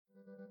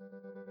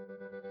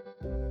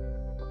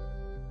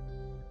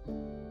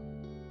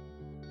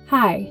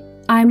Hi,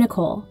 I'm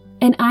Nicole,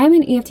 and I'm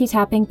an EFT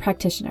tapping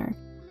practitioner,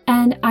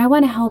 and I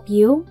want to help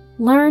you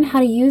learn how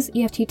to use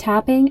EFT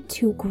tapping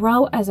to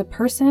grow as a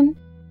person,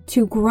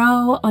 to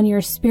grow on your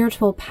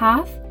spiritual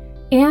path,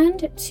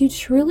 and to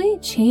truly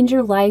change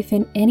your life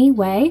in any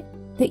way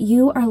that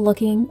you are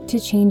looking to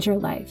change your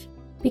life.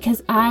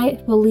 Because I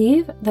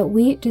believe that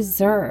we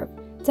deserve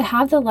to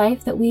have the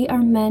life that we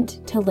are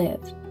meant to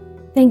live.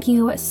 Thank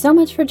you so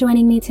much for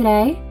joining me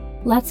today.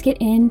 Let's get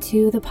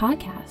into the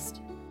podcast.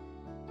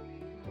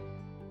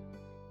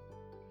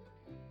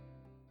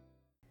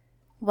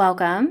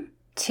 Welcome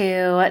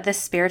to the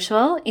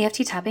Spiritual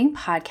EFT Tapping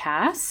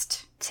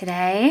Podcast.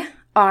 Today,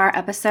 our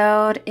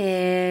episode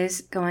is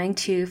going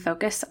to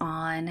focus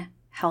on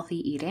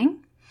healthy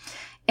eating.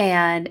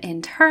 And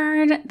in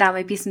turn, that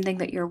might be something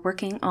that you're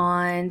working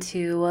on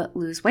to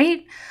lose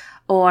weight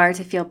or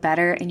to feel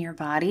better in your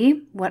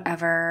body.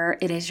 Whatever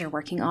it is you're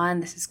working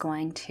on, this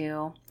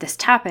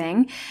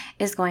tapping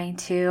is going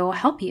to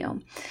help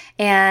you.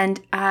 And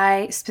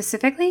I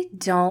specifically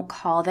don't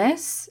call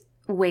this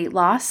weight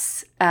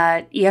loss,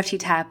 EFT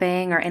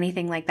tapping or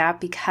anything like that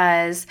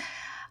because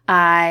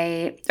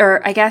I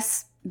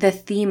guess the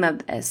theme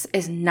of this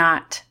is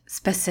not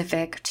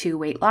specific to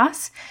weight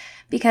loss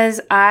because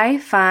I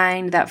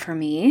find that for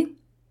me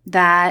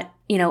that,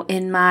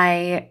 in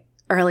my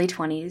early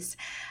 20s,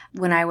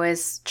 when I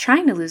was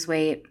trying to lose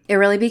weight, it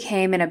really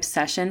became an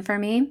obsession for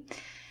me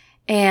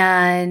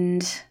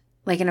and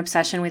like an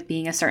obsession with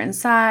being a certain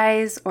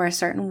size or a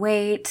certain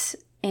weight.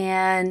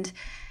 And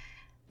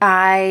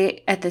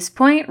I, at this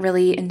point,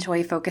 really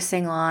enjoy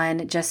focusing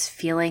on just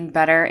feeling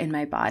better in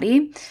my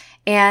body.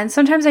 And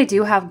sometimes I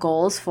do have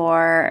goals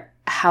for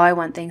how I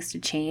want things to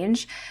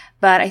change.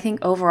 But I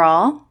think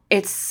overall,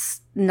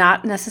 it's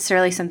not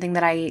necessarily something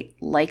that I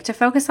like to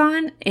focus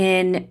on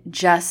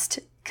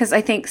because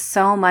I think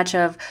so much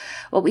of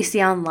what we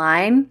see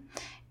online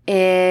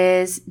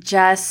is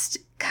just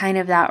kind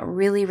of that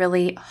really,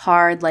 really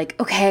hard,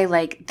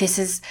 this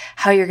is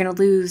how you're going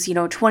to lose,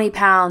 20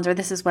 pounds or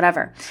this is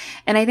whatever.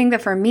 And I think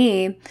that for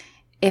me,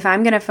 if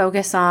I'm going to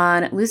focus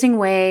on losing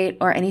weight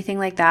or anything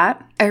like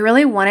that, I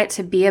really want it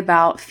to be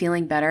about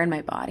feeling better in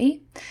my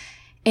body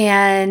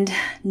and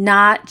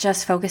not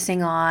just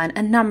focusing on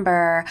a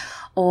number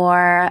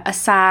or a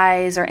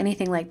size or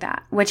anything like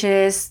that, which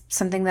is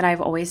something that I've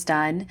always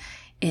done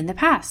in the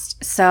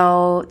past.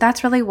 So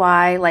that's really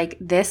why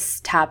this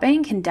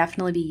tapping can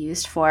definitely be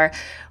used for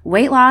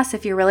weight loss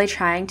if you're really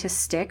trying to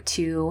stick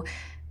to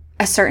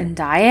a certain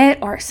diet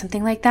or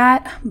something like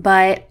that.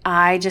 But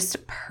I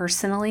just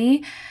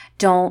personally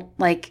don't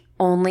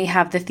only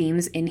have the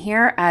themes in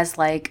here as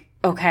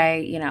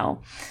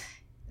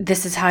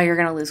this is how you're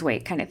going to lose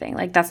weight kind of thing.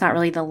 That's not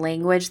really the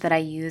language that I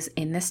use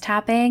in this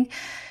tapping,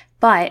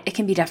 but it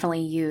can be definitely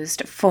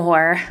used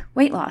for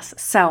weight loss.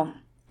 So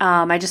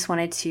I just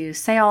wanted to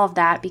say all of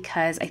that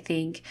because I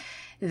think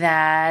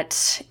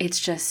that it's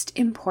just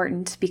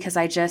important because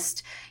I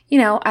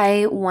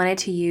wanted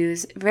to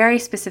use very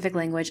specific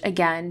language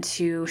again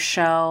to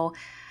show,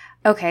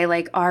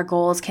 our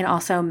goals can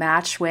also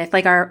match with,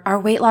 our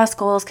weight loss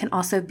goals can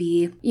also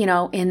be,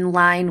 in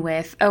line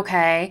with,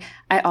 I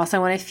also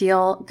want to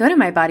feel good in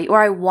my body,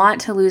 or I want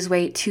to lose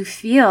weight to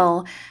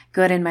feel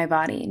good in my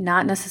body,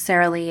 not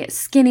necessarily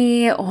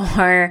skinny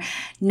or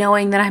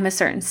knowing that I'm a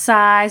certain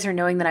size or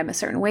knowing that I'm a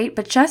certain weight,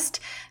 but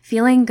just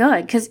feeling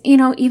good. Because,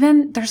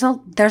 even there's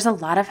a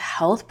lot of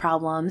health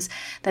problems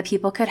that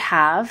people could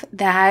have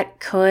that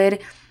could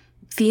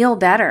feel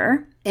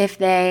better if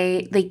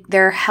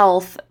their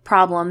health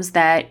problems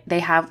that they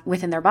have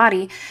within their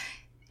body,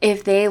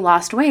 if they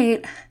lost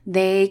weight,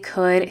 they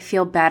could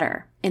feel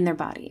better in their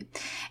body.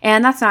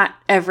 And that's not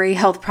every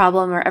health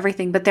problem or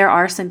everything, but there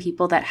are some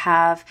people that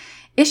have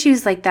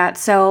issues like that.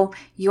 So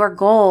your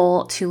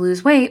goal to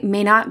lose weight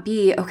may not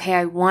be,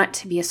 I want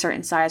to be a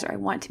certain size or I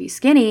want to be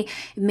skinny.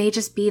 It may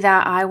just be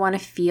that I want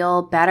to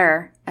feel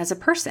better as a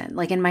person,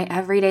 in my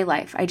everyday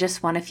life. I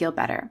just want to feel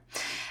better.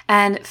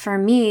 And for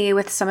me,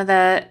 with some of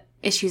the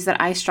issues that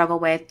I struggle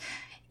with,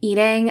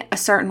 eating a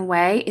certain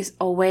way is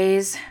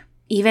always,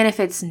 even if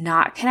it's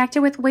not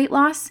connected with weight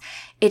loss,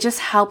 it just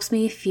helps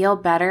me feel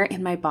better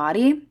in my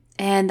body.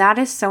 And that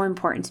is so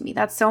important to me.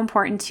 That's so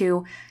important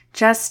to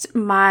just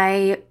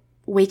my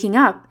waking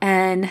up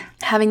and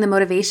having the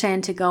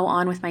motivation to go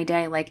on with my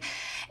day.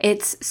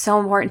 It's so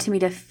important to me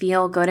to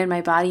feel good in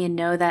my body and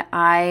know that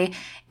I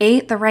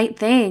ate the right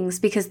things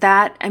because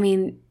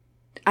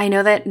I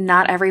know that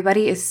not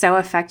everybody is so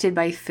affected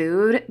by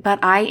food, but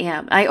I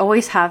am. I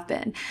always have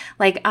been.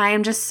 I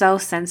am just so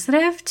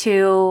sensitive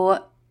to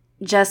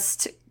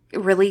just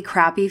really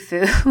crappy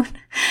food.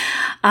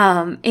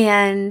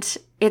 And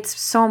it's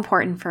so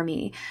important for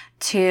me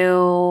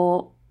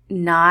to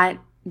not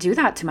do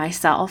that to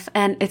myself.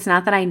 And it's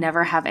not that I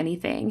never have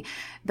anything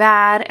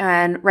bad.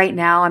 And right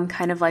now I'm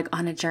kind of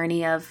on a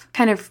journey of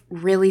kind of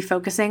really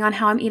focusing on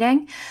how I'm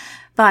eating.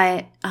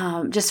 But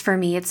just for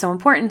me, it's so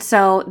important.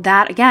 So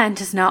that, again,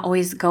 does not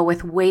always go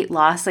with weight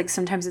loss. Like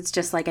sometimes it's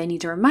just like I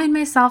need to remind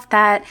myself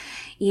that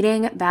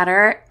eating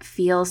better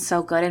feels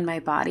so good in my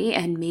body,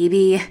 and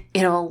maybe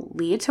it'll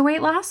lead to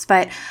weight loss,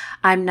 but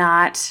I'm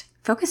not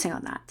focusing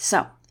on that.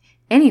 So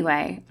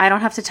anyway, I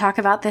don't have to talk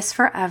about this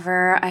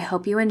forever. I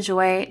hope you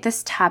enjoy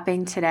this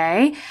tapping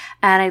today,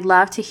 and I'd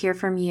love to hear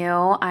from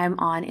you. I'm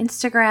on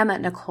Instagram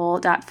at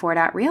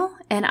nicole.for.real,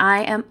 and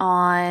I am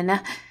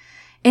on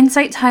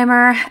Insight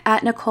Timer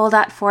at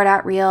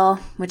nicole.for.real,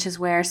 which is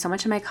where so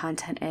much of my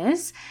content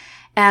is.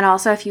 And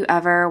also, if you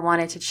ever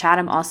wanted to chat,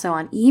 I'm also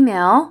on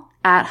email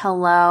at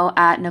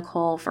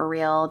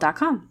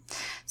hello@nicoleforreal.com.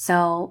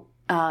 So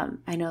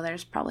I know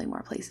there's probably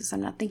more places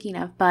I'm not thinking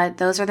of, but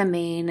those are the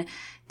main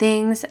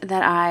things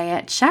that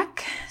I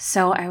check.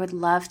 So I would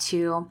love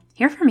to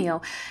hear from you.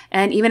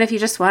 And even if you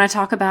just want to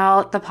talk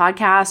about the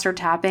podcast or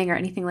tapping or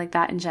anything like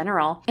that in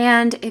general.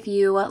 And if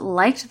you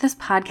liked this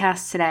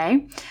podcast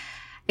today,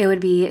 it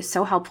would be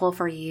so helpful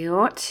for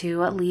you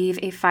to leave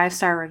a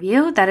 5-star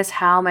review. That is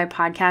how my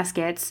podcast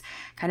gets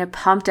kind of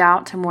pumped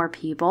out to more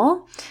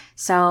people.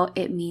 So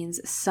it means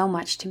so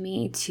much to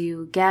me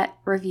to get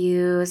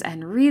reviews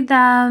and read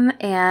them.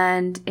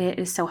 And it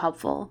is so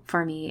helpful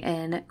for me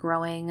in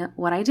growing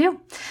what I do.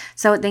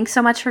 So thanks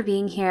so much for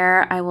being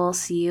here. I will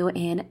see you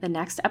in the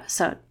next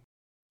episode.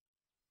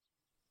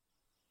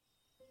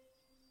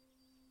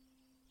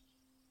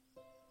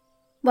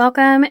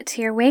 Welcome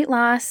to your weight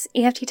loss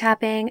EFT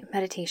tapping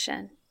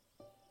meditation.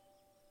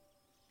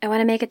 I want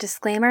to make a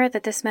disclaimer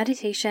that this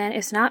meditation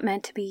is not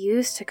meant to be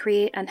used to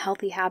create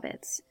unhealthy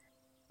habits.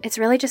 It's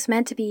really just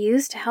meant to be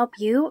used to help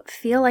you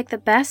feel like the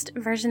best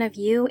version of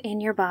you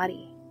in your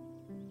body.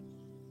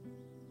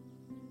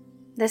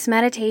 This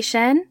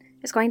meditation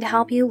is going to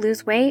help you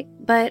lose weight,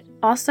 but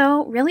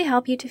also really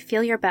help you to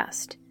feel your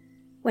best,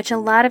 which a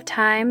lot of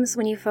times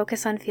when you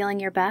focus on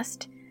feeling your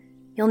best,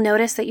 you'll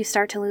notice that you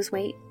start to lose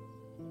weight.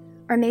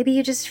 Or maybe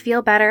you just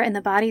feel better in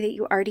the body that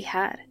you already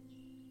had.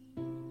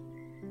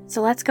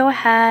 So let's go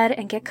ahead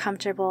and get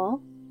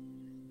comfortable.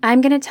 I'm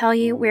going to tell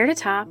you where to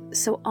tap,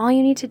 so all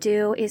you need to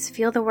do is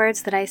feel the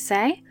words that I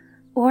say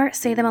or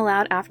say them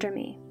aloud after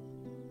me.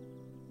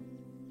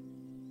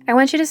 I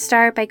want you to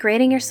start by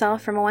grading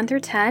yourself from 1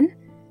 through 10,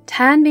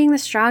 10 being the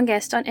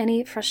strongest on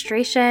any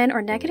frustration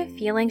or negative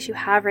feelings you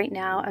have right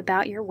now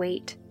about your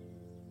weight,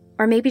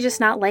 or maybe just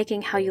not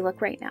liking how you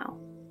look right now.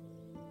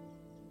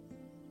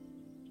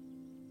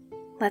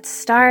 Let's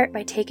start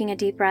by taking a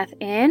deep breath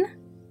in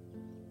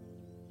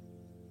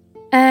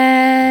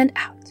and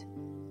out.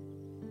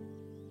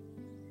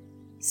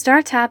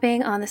 Start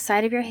tapping on the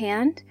side of your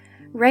hand,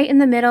 right in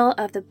the middle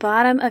of the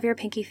bottom of your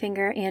pinky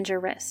finger and your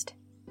wrist.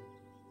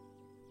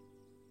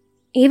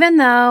 Even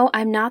though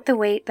I'm not the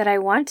weight that I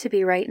want to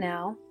be right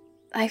now,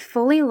 I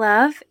fully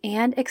love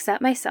and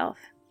accept myself.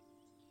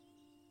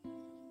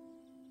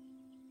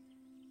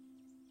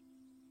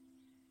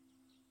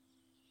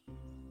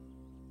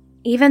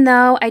 Even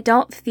though I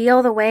don't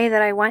feel the way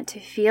that I want to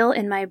feel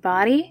in my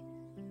body,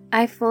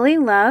 I fully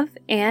love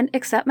and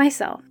accept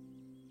myself.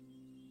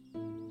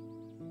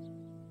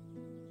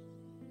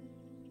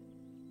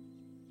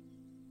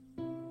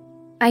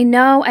 I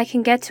know I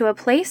can get to a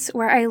place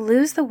where I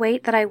lose the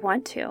weight that I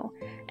want to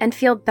and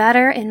feel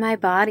better in my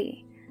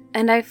body,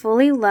 and I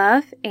fully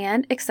love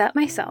and accept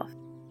myself.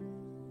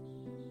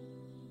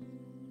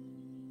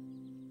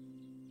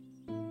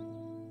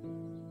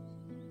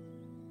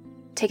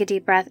 Take a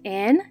deep breath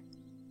in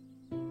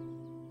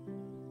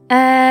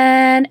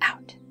and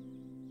out.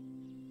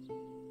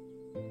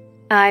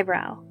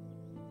 Eyebrow.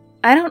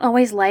 I don't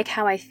always like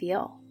how I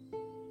feel.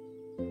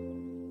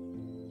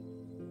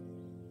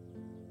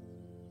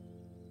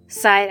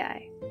 Side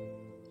eye.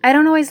 I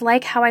don't always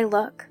like how I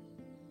look.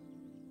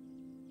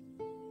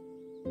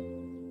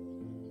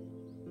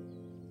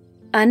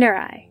 Under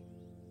eye.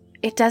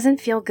 It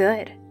doesn't feel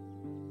good.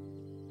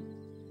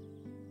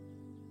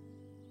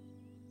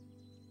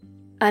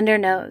 Under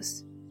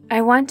nose.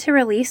 I want to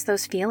release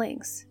those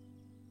feelings.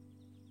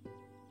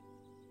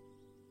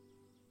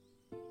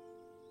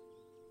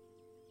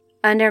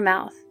 Under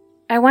mouth.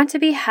 I want to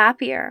be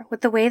happier with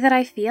the way that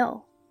I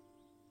feel.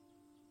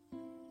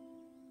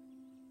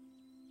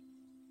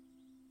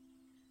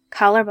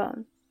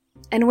 Collarbone.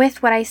 And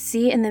with what I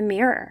see in the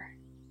mirror.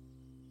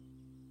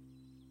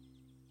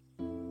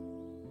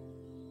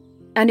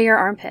 Under your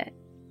armpit.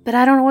 But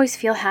I don't always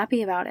feel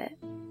happy about it.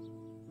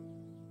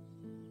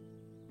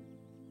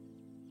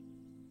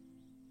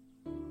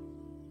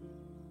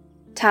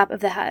 Top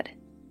of the head.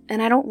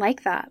 And I don't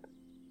like that.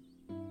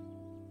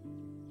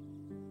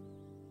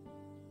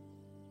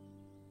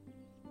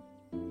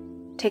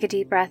 Take a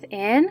deep breath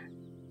in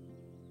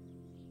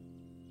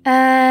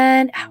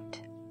and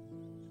out.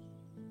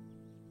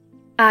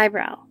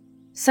 Eyebrow.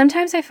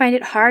 Sometimes I find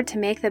it hard to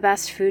make the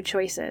best food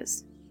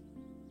choices.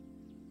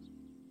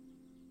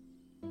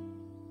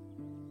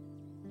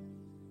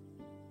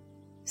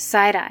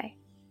 Side eye.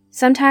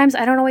 Sometimes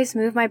I don't always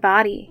move my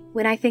body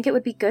when I think it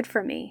would be good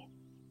for me.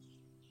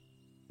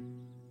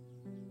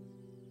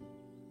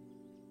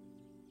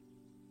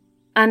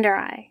 Under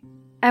eye.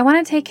 I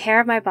want to take care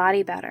of my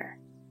body better.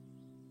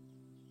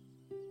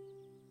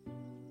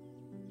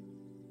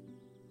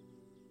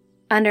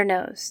 Under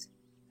nose.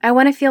 I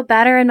want to feel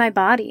better in my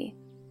body.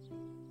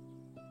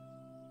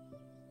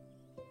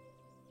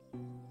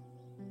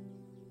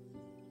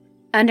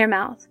 Under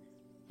mouth.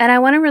 And I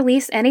want to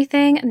release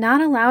anything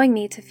not allowing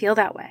me to feel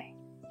that way.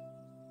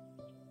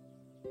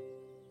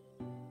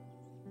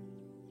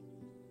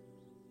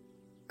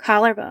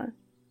 Collarbone.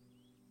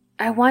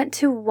 I want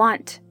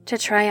to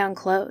try on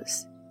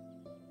clothes.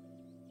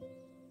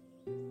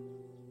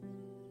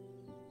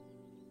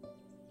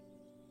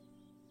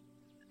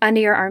 Under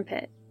your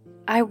armpit.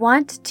 I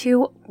want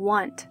to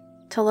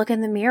look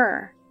in the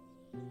mirror.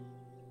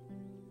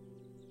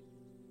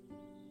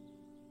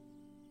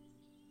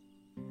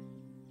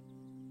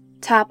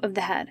 Top of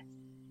the head.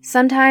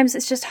 Sometimes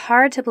it's just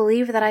hard to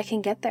believe that I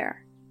can get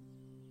there.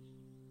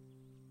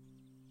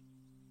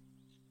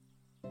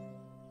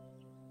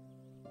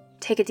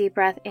 Take a deep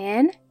breath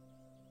in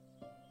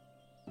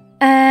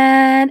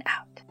and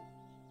out.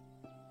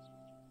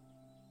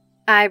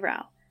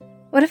 Eyebrow.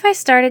 What if I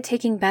started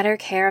taking better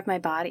care of my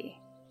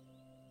body?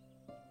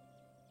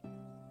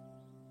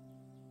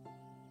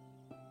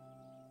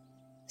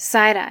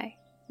 Side eye.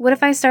 What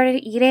if I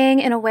started eating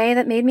in a way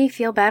that made me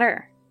feel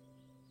better?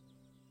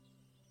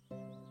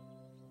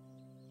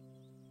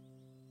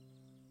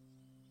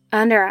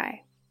 Under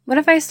eye. What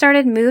if I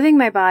started moving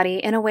my body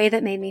in a way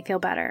that made me feel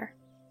better?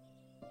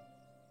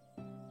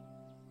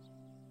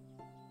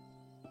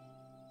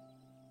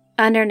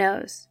 Under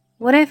nose.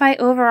 What if I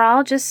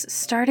overall just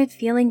started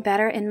feeling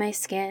better in my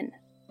skin?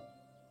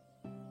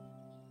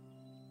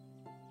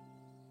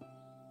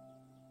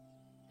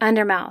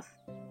 Under mouth.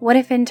 What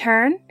if in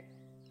turn,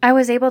 I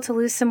was able to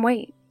lose some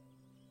weight?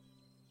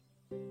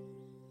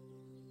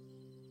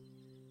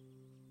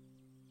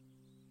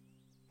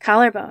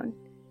 Collarbone.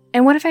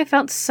 And what if I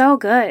felt so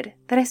good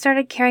that I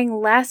started caring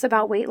less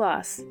about weight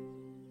loss?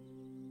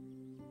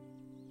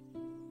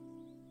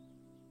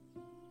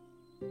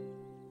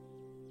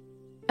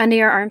 Under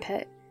your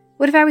armpit.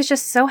 What if I was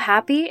just so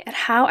happy at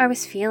how I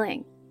was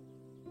feeling?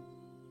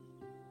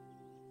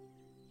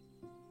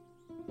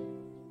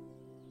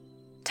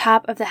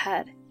 Top of the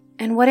head.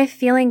 And what if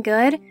feeling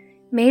good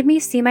made me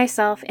see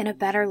myself in a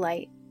better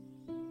light?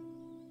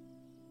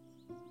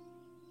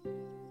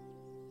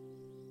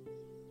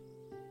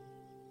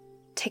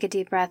 Take a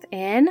deep breath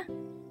in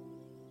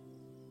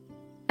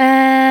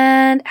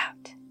and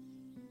out.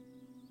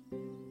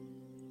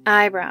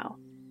 Eyebrow.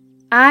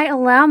 I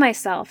allow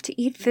myself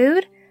to eat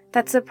food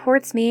that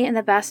supports me in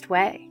the best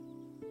way.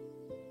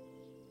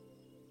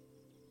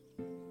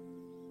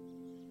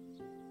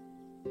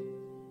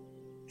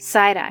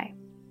 Side eye.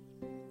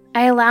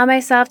 I allow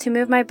myself to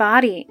move my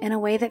body in a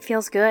way that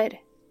feels good.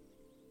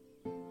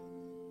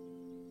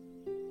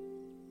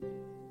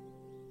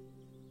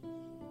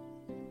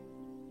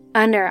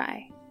 Under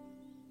eye.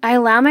 I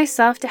allow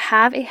myself to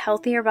have a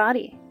healthier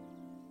body.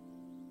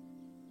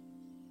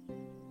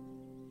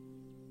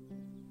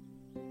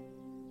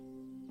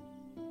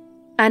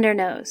 Under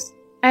nose.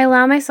 I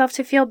allow myself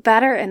to feel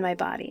better in my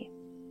body.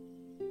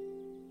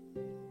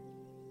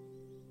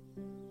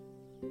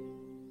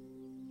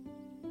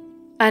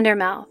 Under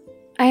mouth.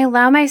 I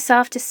allow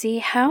myself to see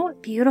how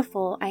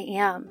beautiful I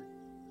am.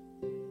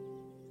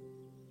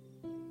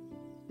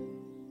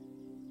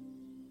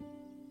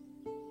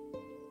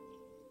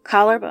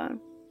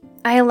 Collarbone.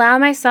 I allow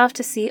myself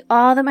to see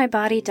all that my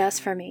body does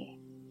for me.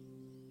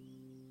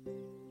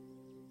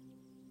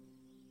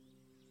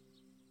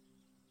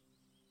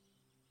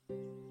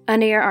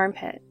 Under your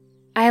armpit.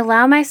 I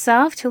allow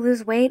myself to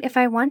lose weight if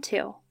I want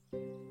to.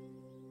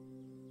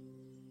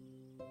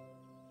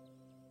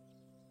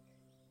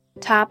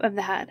 Top of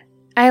the head.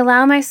 I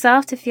allow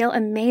myself to feel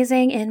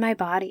amazing in my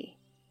body.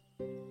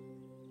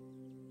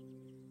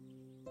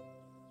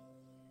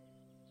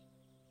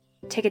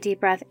 Take a deep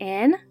breath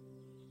in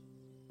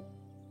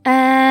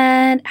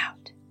and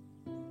out.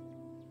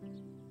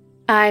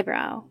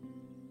 Eyebrow.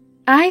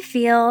 I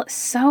feel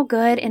so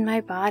good in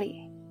my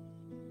body.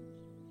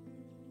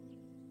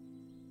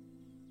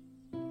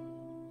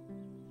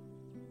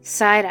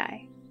 Side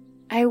eye.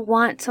 I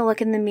want to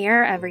look in the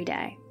mirror every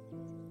day.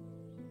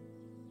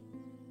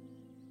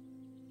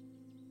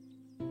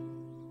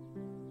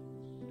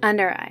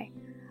 Under eye.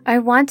 I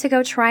want to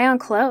go try on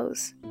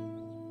clothes.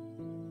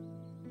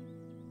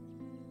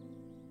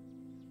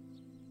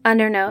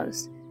 Under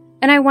nose.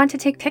 And I want to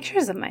take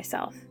pictures of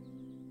myself.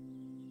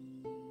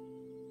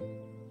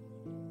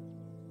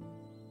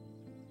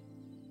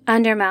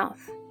 Under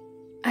mouth.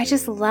 I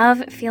just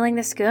love feeling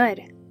this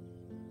good.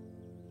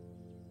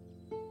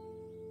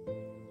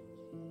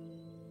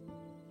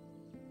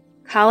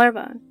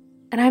 Collarbone.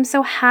 And I'm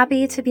so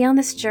happy to be on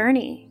this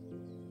journey.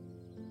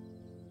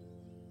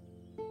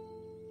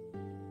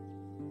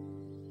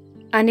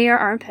 Under your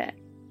armpit.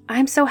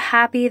 I'm so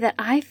happy that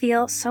I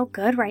feel so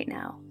good right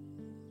now.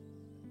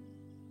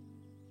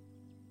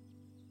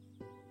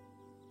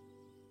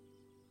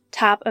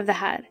 Top of the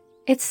head.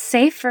 It's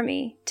safe for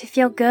me to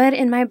feel good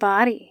in my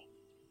body.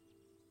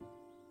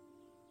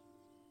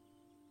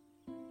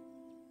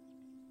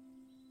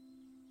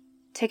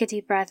 Take a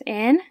deep breath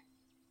in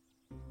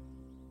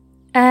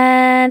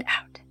and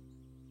out.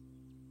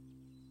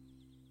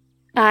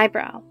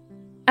 Eyebrow.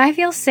 I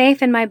feel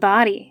safe in my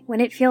body when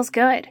it feels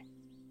good.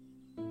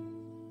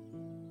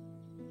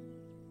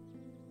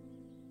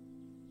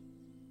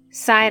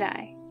 Side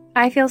eye.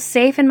 I feel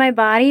safe in my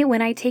body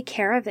when I take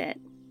care of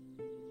it.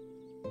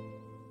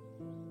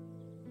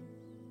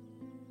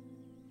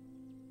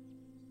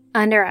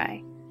 Under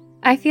eye.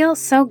 I feel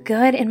so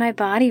good in my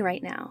body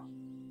right now.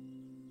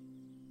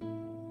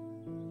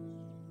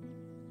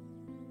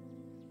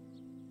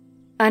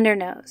 Under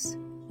nose.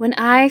 When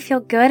I feel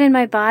good in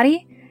my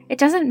body, it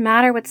doesn't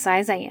matter what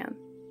size I am.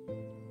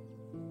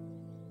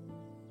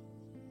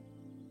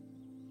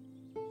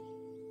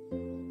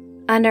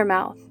 Under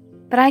mouth.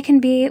 But I can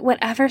be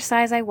whatever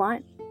size I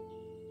want.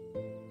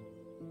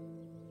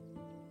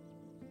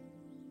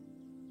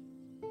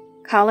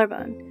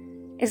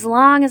 Collarbone. As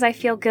long as I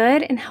feel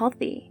good and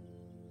healthy.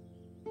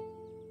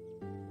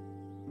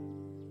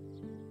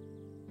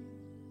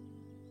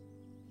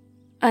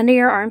 Under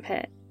your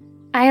armpit.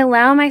 I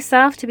allow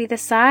myself to be the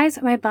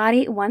size my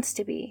body wants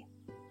to be.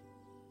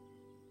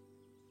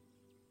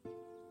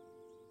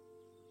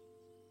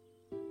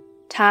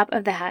 Top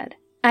of the head.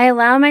 I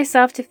allow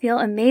myself to feel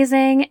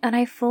amazing and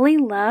I fully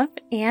love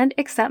and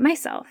accept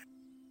myself.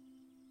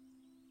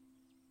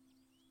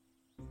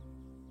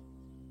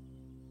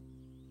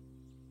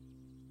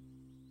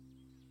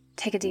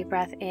 Take a deep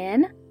breath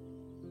in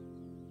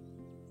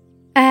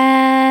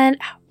and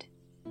out.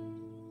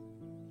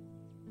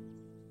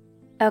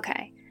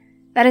 Okay,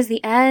 that is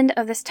the end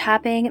of this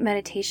tapping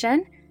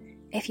meditation.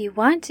 If you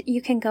want,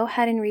 you can go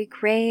ahead and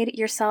regrade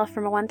yourself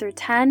from 1 through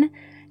 10.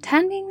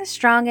 10 being the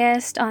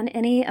strongest on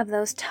any of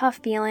those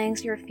tough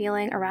feelings you're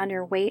feeling around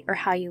your weight or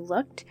how you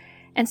looked,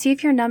 and see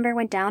if your number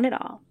went down at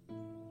all.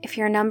 If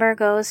your number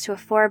goes to a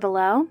 4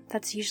 below,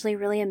 that's usually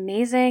really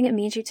amazing. It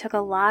means you took a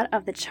lot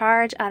of the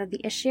charge out of the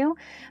issue,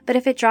 but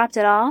if it dropped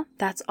at all,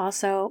 that's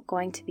also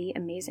going to be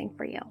amazing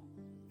for you.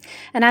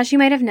 And as you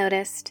might have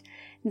noticed,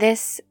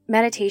 this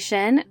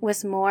meditation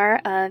was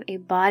more of a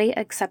body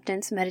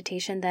acceptance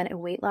meditation than a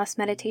weight loss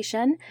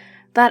meditation.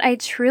 But I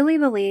truly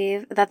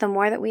believe that the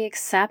more that we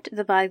accept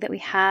the body that we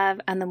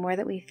have and the more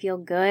that we feel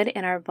good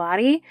in our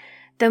body,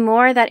 the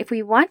more that if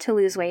we want to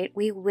lose weight,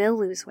 we will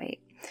lose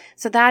weight.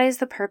 So that is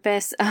the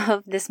purpose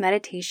of this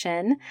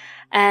meditation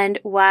and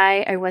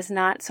why I was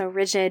not so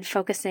rigid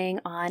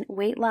focusing on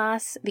weight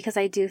loss, because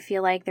I do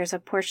feel like there's a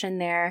portion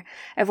there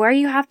of where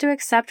you have to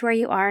accept where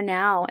you are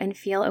now and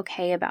feel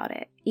okay about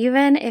it,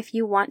 even if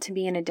you want to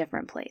be in a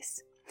different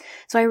place.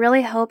 So I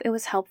really hope it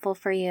was helpful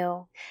for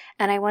you,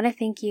 and I want to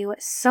thank you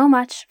so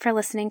much for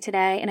listening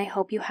today, and I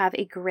hope you have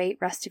a great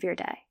rest of your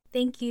day.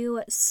 Thank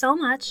you so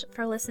much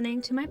for listening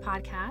to my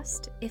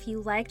podcast. If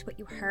you liked what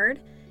you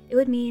heard, it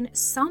would mean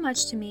so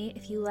much to me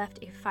if you left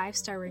a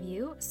 5-star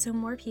review so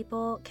more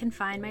people can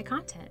find my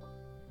content.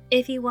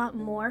 If you want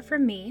more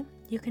from me,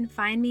 you can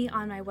find me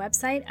on my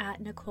website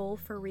at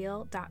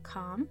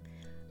nicoleforreal.com,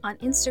 on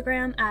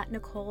Instagram at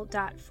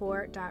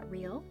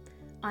nicole.for.real,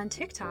 on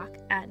TikTok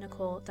at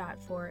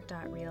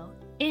nicole.for.real,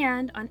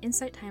 and on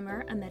Insight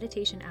Timer, a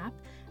meditation app,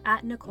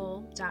 at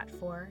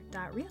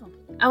nicole.for.real.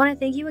 I want to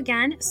thank you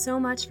again so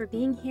much for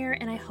being here,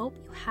 and I hope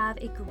you have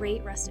a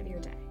great rest of your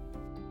day.